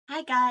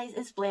Hi guys,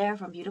 it's Blair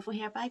from Beautiful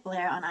Hair by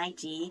Blair on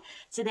IG.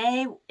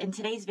 In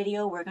today's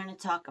video, we're going to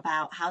talk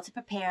about how to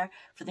prepare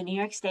for the New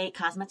York State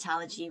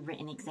Cosmetology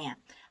written exam.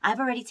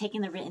 I've already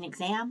taken the written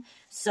exam,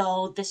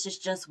 so this is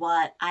just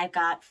what I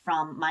got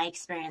from my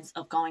experience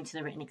of going to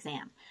the written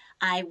exam.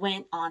 I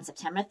went on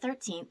September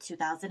 13th,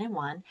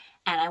 2001,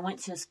 and I went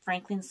to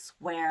Franklin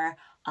Square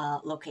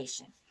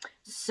location.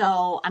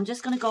 So I'm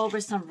just going to go over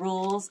some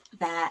rules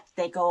that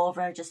they go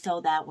over just so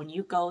that when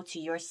you go to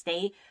your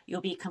state,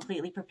 you'll be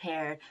completely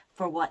prepared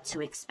for what to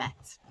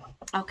expect.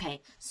 Okay,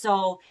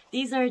 so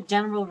these are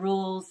general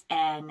rules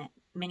and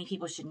many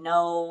people should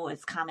know,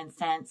 it's common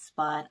sense,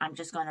 but I'm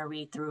just going to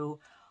read through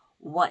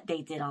what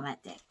they did on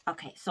that day.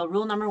 Okay, so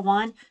rule number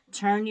 1,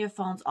 turn your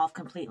phones off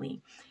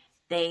completely.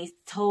 They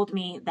told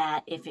me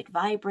that if it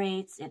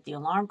vibrates, if the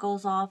alarm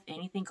goes off,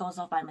 anything goes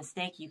off by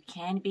mistake, you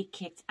can be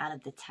kicked out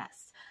of the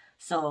test.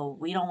 So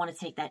we don't want to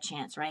take that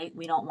chance, right?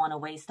 We don't want to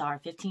waste our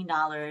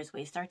 $15,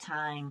 waste our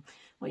time,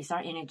 waste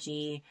our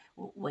energy,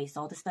 waste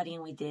all the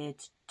studying we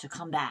did to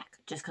come back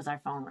just because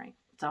our phone rang.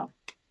 So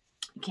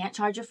you can't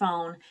charge your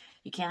phone.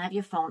 You can't have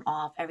your phone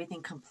off.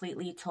 Everything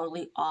completely,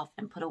 totally off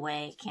and put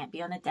away. Can't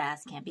be on the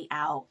desk, can't be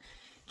out,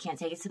 can't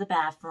take it to the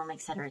bathroom,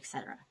 etc.,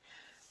 etc.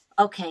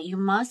 Okay, you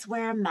must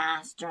wear a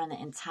mask during the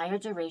entire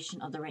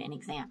duration of the written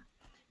exam.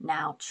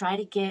 Now, try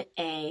to get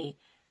a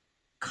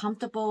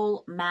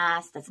comfortable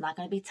mask that's not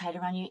going to be tight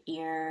around your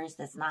ears,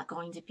 that's not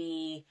going to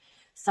be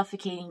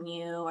suffocating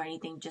you or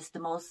anything, just the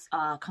most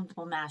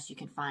comfortable mask you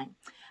can find.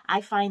 I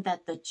find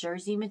that the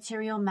jersey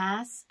material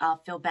masks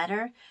feel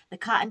better. The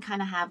cotton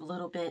kind of have a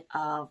little bit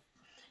of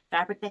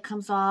fabric that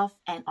comes off,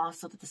 and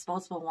also the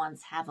disposable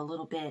ones have a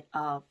little bit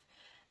of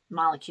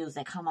molecules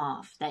that come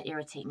off that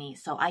irritate me.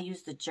 So I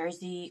use the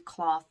jersey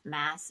cloth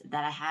mask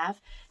that I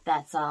have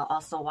that's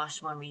also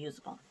washable and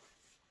reusable.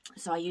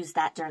 So I used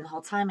that during the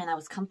whole time and I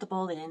was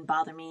comfortable. It didn't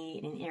bother me,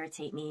 it didn't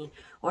irritate me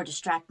or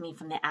distract me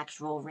from the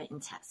actual written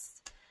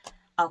test.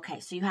 Okay,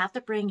 so you have to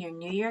bring your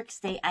New York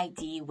State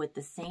ID with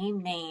the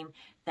same name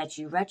that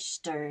you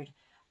registered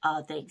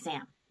the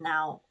exam.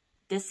 Now,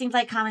 this seems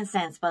like common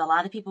sense, but a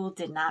lot of people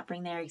did not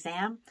bring their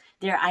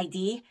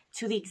ID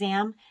to the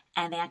exam,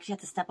 and they actually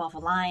had to step off a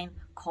line,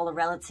 call a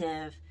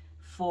relative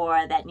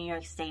for that New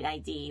York State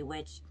ID,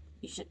 which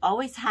you should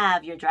always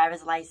have your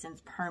driver's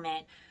license,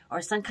 permit,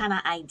 or some kind of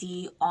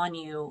ID on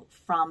you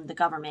from the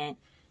government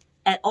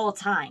at all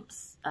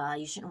times.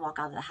 You shouldn't walk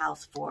out of the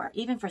house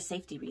even for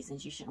safety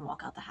reasons, you shouldn't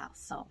walk out the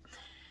house. So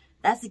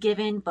that's a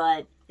given,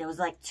 but there was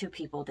like 2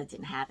 people that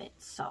didn't have it,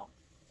 so.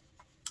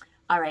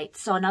 All right,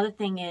 so another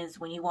thing is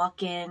when you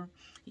walk in,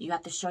 you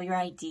have to show your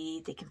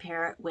ID. They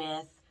compare it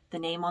with the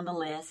name on the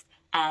list,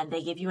 and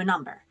they give you a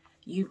number.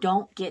 You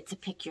don't get to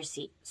pick your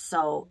seat.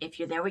 So if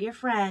you're there with your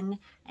friend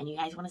and you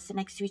guys want to sit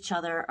next to each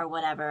other or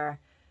whatever,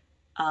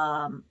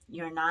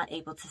 you're not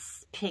able to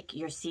pick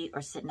your seat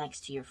or sit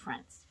next to your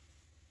friends.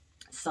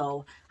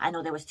 So I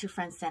know there was 2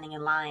 friends standing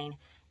in line,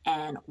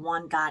 and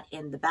one got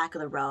in the back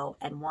of the row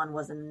and one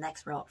was in the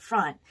next row up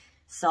front.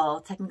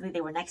 So technically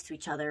they were next to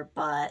each other,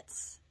 but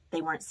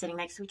they weren't sitting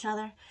next to each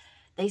other.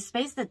 They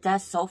spaced the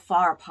desks so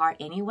far apart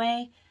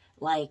anyway,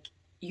 like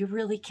you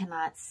really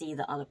cannot see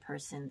the other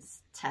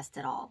person's test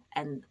at all.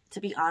 And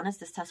to be honest,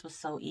 this test was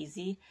so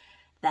easy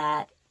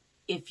that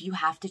if you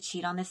have to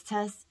cheat on this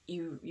test,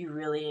 you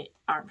really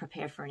aren't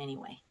prepared for it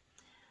anyway.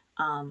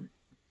 All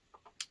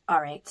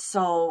right,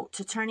 so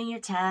to turn in your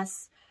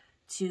test,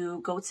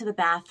 to go to the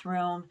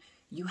bathroom,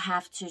 you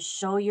have to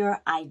show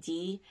your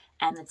ID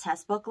and the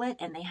test booklet,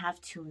 and they have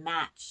to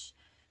match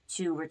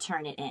to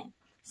return it in.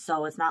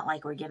 So it's not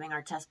like we're giving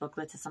our test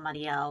booklet to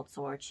somebody else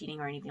or cheating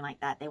or anything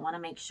like that. They want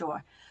to make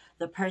sure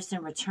the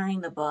person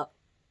returning the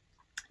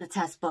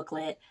test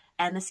booklet,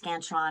 and the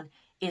Scantron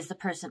is the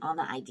person on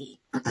the ID.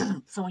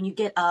 So when you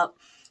get up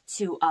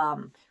to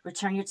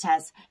return your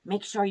test,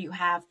 make sure you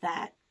have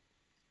that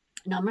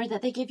number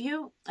that they give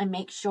you, and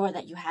make sure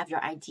that you have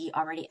your ID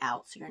already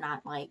out so you're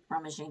not like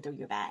rummaging through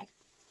your bag.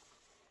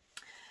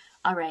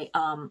 All right,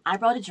 I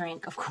brought a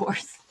drink, of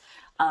course.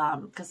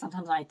 Because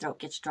sometimes my throat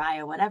gets dry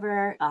or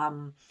whatever.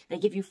 They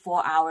give you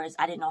 4 hours.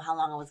 I didn't know how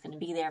long I was going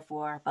to be there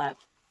for, but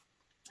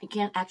you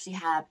can't actually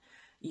have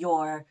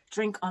your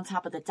drink on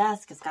top of the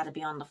desk. It's got to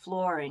be on the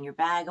floor or in your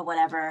bag or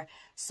whatever.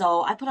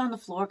 So I put it on the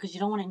floor because you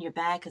don't want it in your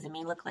bag because it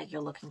may look like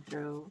you're looking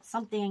through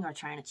something or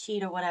trying to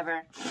cheat or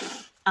whatever.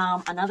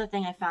 Another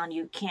thing I found,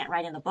 you can't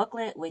write in the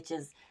booklet, which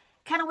is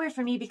kind of weird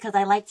for me because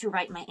I like to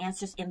write my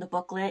answers in the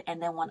booklet,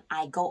 and then when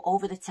I go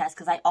over the test,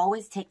 because I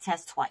always take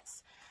tests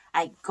twice.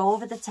 I go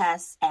over the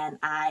test and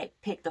I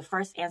pick the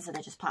first answer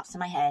that just pops in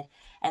my head,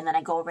 and then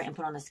I go over it and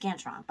put on the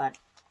Scantron. But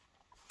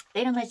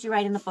they don't let you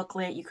write in the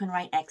booklet. You can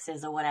write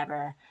X's or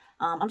whatever.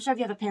 I'm sure if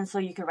you have a pencil,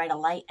 you could write a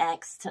light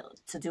X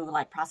to do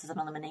like process of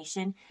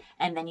elimination,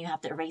 and then you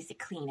have to erase it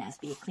clean. It has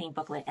to be a clean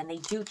booklet, and they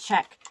do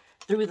check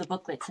through the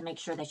booklet to make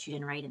sure that you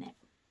didn't write in it.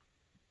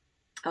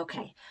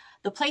 Okay,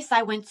 the place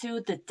I went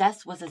to, the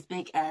desk was as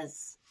big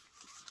as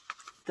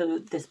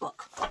this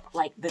book.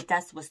 Like the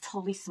desk was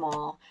totally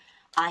small.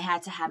 I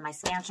had to have my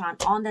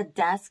Scantron on the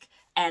desk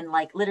and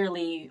like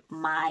literally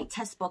my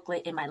test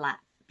booklet in my lap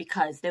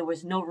because there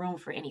was no room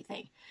for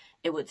anything.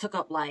 It took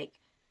up like,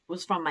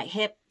 was from my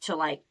hip to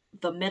like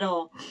the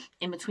middle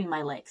in between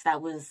my legs.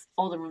 That was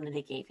all the room that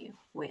they gave you,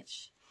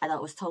 which I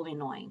thought was totally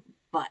annoying.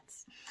 But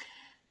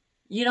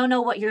you don't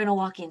know what you're going to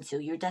walk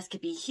into. Your desk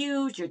could be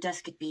huge. Your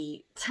desk could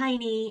be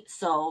tiny.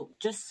 So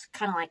just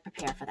kind of like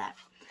prepare for that.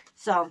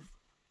 So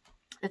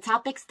the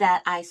topics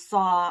that I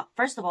saw,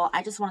 first of all,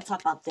 I just want to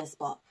talk about this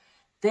book.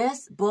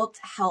 This book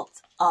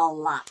helped a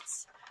lot.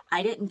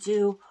 I didn't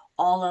do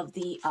all of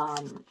the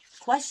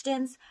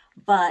questions,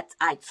 but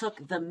I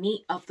took the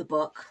meat of the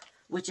book,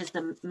 which is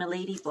the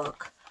Milady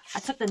book. I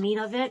took the meat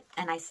of it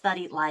and I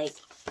studied like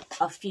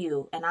a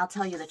few. And I'll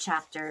tell you the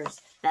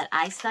chapters that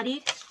I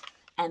studied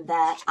and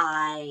that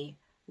I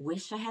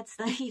wish I had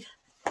studied.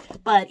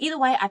 But either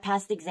way, I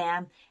passed the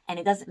exam, and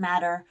it doesn't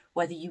matter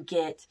whether you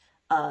get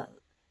a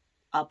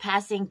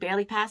passing,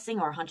 barely passing,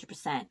 or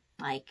 100%.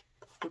 Like,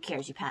 who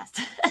cares? You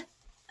passed.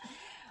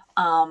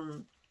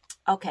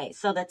 Okay,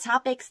 so the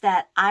topics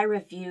that I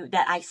reviewed,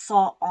 that I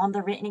saw on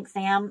the written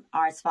exam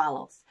are as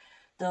follows.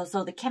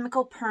 So the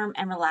chemical perm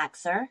and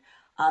relaxer,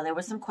 there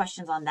were some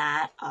questions on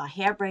that.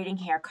 Hair braiding,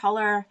 hair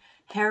color,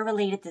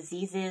 hair-related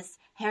diseases,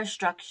 hair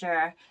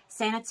structure,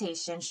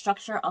 sanitation,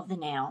 structure of the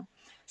nail,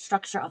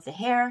 structure of the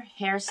hair,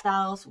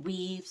 hairstyles,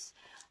 weaves,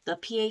 the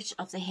pH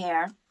of the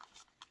hair,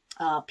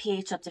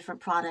 pH of different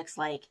products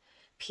like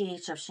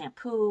pH of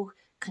shampoo,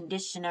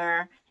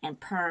 conditioner, and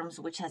perms,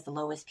 which has the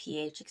lowest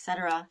pH,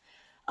 etc.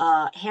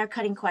 Hair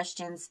cutting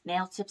questions,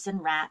 nail tips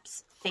and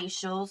wraps,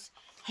 facials,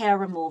 hair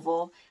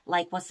removal,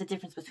 like what's the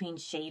difference between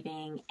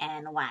shaving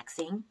and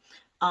waxing,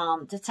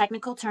 the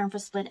technical term for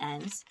split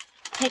ends,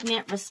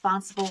 pigment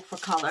responsible for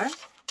color,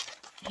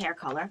 hair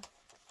color,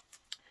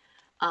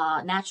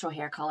 natural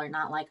hair color,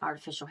 not like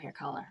artificial hair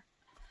color.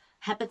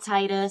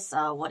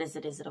 Hepatitis, what is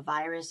it? Is it a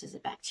virus? Is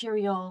it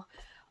bacterial?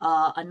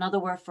 Another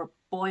word for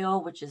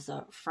boil, which is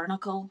a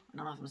furnicle. I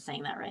don't know if I'm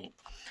saying that right.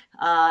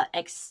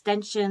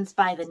 Extensions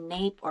by the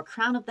nape or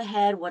crown of the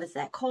head. What is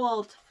that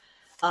called?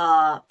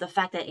 The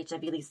fact that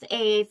HIV leads to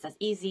AIDS. That's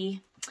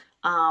easy.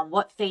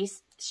 What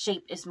face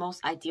shape is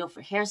most ideal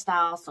for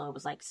hairstyle? So it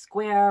was like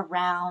square,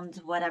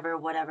 round,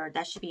 whatever.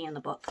 That should be in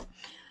the book.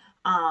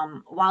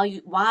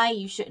 Why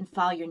you shouldn't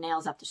file your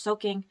nails after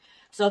soaking.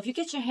 So if you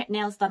get your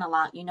nails done a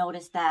lot, you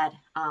notice that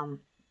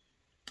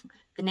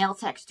the nail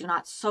techs do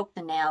not soak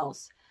the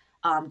nails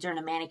during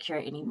a manicure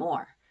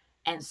anymore.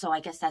 And so I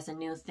guess that's a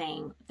new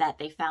thing that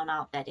they found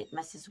out, that it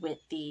messes with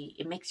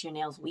it makes your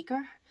nails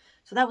weaker.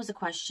 So that was a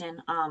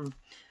question.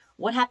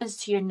 What happens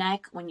to your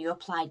neck when you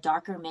apply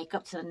darker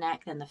makeup to the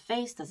neck than the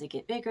face? Does it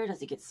get bigger?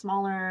 Does it get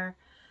smaller?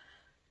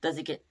 Does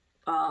it get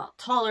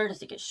taller?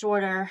 Does it get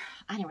shorter?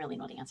 I didn't really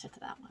know the answer to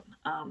that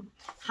one.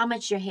 How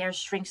much your hair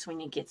shrinks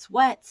when it gets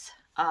wet?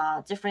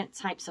 Different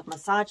types of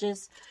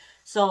massages.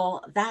 So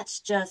that's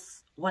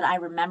just what I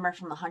remember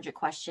from the 100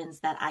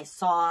 questions that I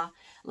saw.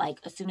 Like,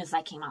 as soon as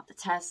I came out the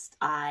test,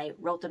 I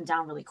wrote them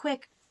down really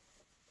quick,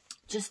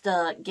 just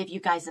to give you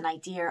guys an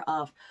idea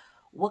of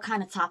what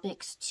kind of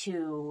topics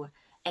to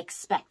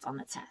expect on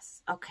the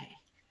test. Okay,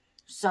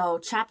 so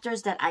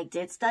chapters that I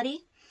did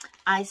study.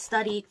 I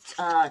studied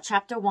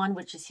chapter 1,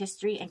 which is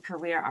history and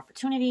career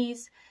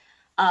opportunities.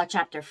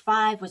 Chapter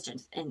 5, which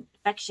is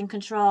infection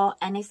control.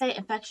 And they say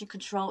infection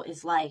control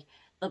is like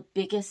the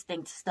biggest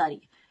thing to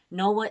study.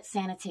 Know what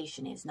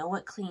sanitation is. Know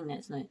what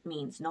cleanness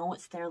means. Know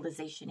what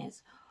sterilization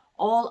is.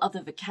 All of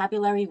the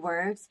vocabulary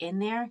words in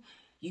there,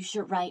 you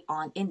should write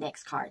on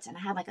index cards. And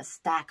I had like a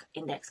stack of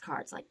index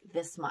cards, like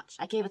this much.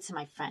 I gave it to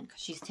my friend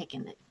because she's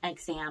taking the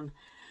exam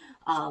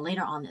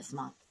later on this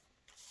month.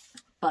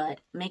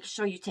 But make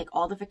sure you take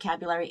all the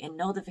vocabulary and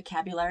know the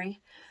vocabulary.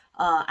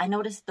 I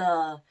noticed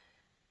the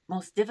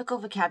most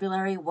difficult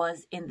vocabulary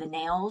was in the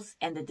nails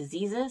and the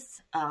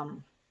diseases,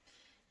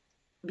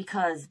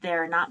 because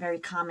they're not very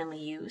commonly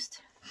used.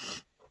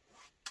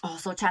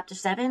 Also, chapter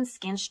 7,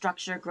 skin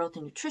structure, growth,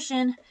 and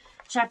nutrition.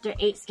 Chapter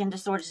 8, skin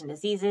disorders and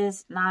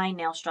diseases. 9,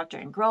 nail structure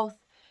and growth.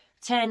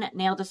 10,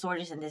 nail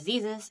disorders and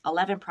diseases.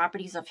 11,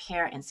 properties of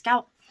hair and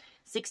scalp.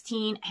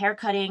 16, hair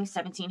cutting.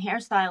 17,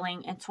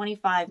 hairstyling. And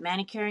 25,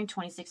 manicuring.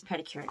 26,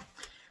 pedicuring.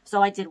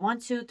 So I did 1,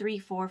 2, 3,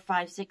 4,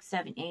 5, 6,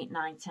 7, 8,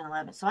 9, 10,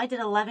 11. So I did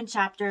 11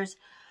 chapters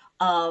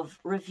of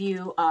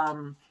review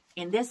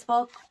in this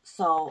book.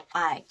 So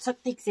I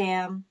took the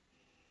exam,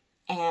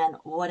 and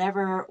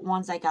whatever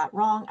ones I got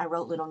wrong, I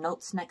wrote little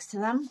notes next to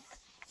them.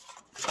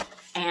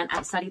 And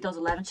I studied those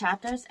 11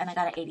 chapters, and I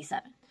got an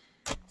 87.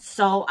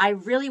 So I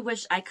really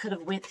wish I could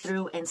have went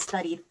through and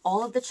studied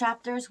all of the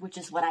chapters, which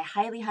is what I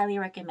highly, highly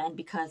recommend,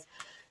 because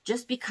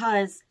just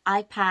because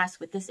I pass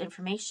with this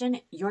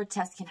information, your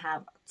test can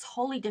have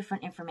totally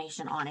different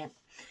information on it.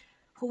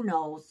 Who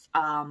knows?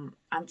 I'm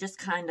just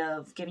kind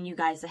of giving you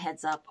guys a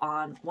heads up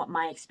on what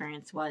my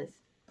experience was.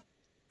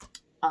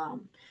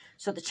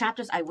 So the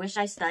chapters I wish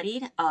I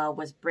studied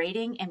was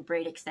braiding and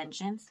braid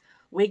extensions,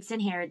 wigs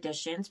and hair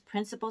additions,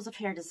 principles of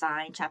hair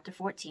design, chapter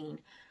 14,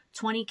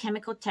 20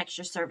 chemical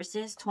texture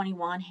services,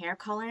 21 hair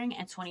coloring,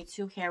 and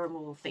 22 hair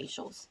removal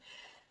facials.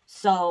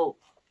 So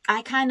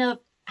I kind of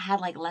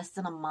had like less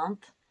than a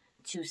month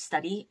to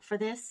study for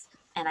this.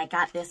 and I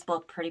got this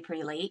book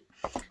pretty late.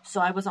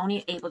 So I was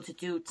only able to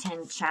do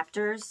 10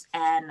 chapters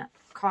and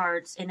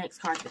cards, index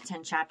cards with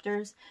 10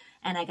 chapters,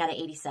 and I got an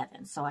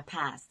 87, so I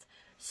passed.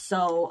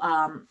 So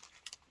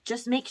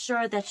just make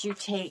sure that you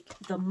take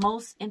the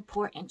most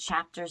important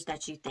chapters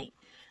that you think.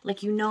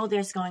 Like, you know,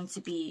 there's going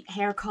to be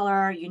hair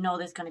color, you know,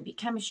 there's going to be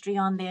chemistry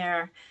on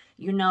there,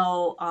 you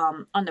know,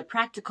 on the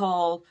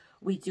practical,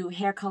 we do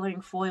hair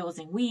coloring foils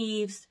and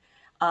weaves.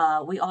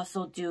 We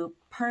also do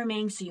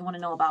perming, so you want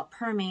to know about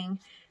perming,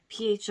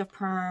 pH of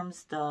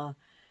perms, the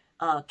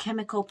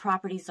chemical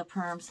properties of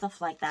perms, stuff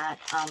like that.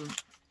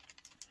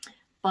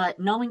 But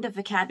knowing the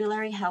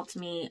vocabulary helped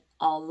me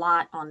a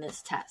lot on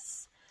this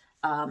test.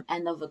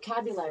 And the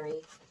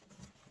vocabulary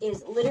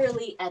is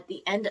literally at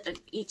the end of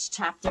each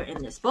chapter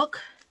in this book.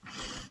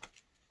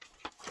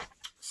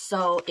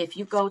 So if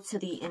you go to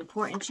the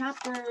important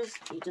chapters,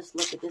 you just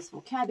look at this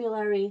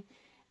vocabulary,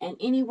 and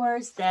any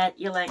words that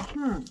you're like,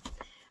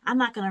 I'm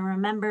not going to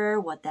remember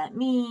what that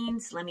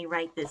means, let me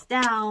write this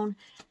down,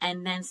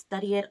 and then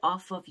study it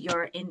off of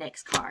your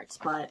index cards.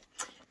 But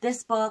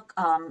this book,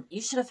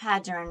 you should have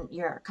had during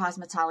your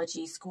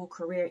cosmetology school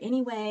career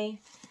anyway.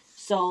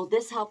 So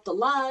this helped a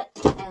lot.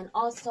 And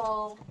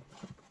also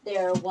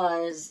there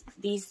was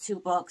these 2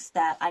 books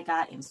that I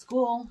got in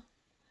school,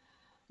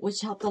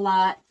 which helped a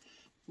lot.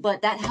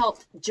 But that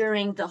helped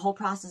during the whole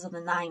process of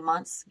the 9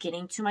 months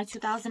getting to my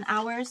 2,000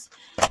 hours.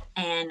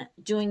 And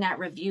doing that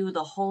review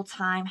the whole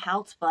time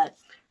helped. But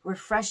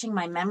refreshing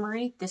my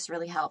memory, this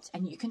really helped.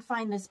 And you can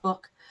find this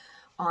book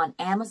on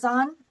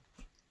Amazon.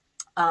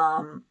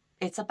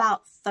 It's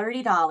about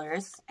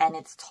 $30 and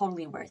it's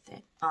totally worth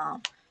it.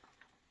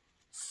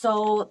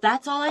 So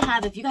that's all I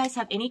have. If you guys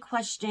have any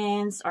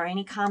questions or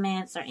any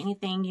comments or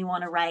anything you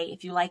want to write,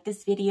 if you like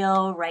this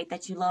video, write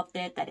that you loved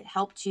it, that it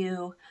helped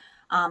you.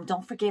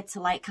 Don't forget to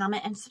like,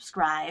 comment, and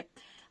subscribe.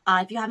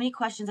 If you have any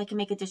questions, I can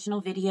make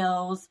additional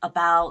videos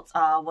about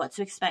what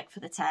to expect for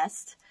the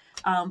test.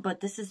 But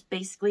this is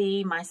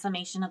basically my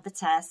summation of the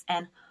test.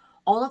 And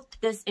all of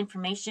this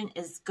information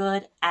is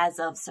good as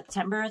of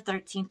September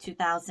 13,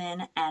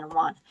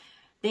 2001.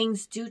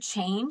 Things do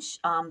change.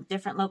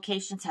 Different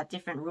locations have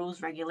different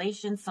rules,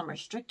 regulations. Some are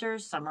stricter,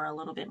 some are a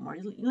little bit more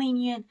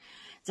lenient,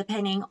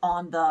 depending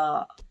on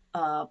the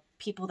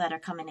people that are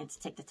coming in to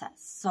take the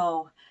test.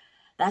 So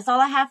that's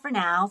all I have for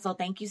now. So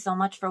thank you so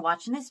much for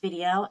watching this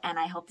video, and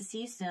I hope to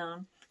see you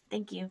soon.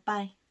 Thank you.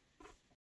 Bye.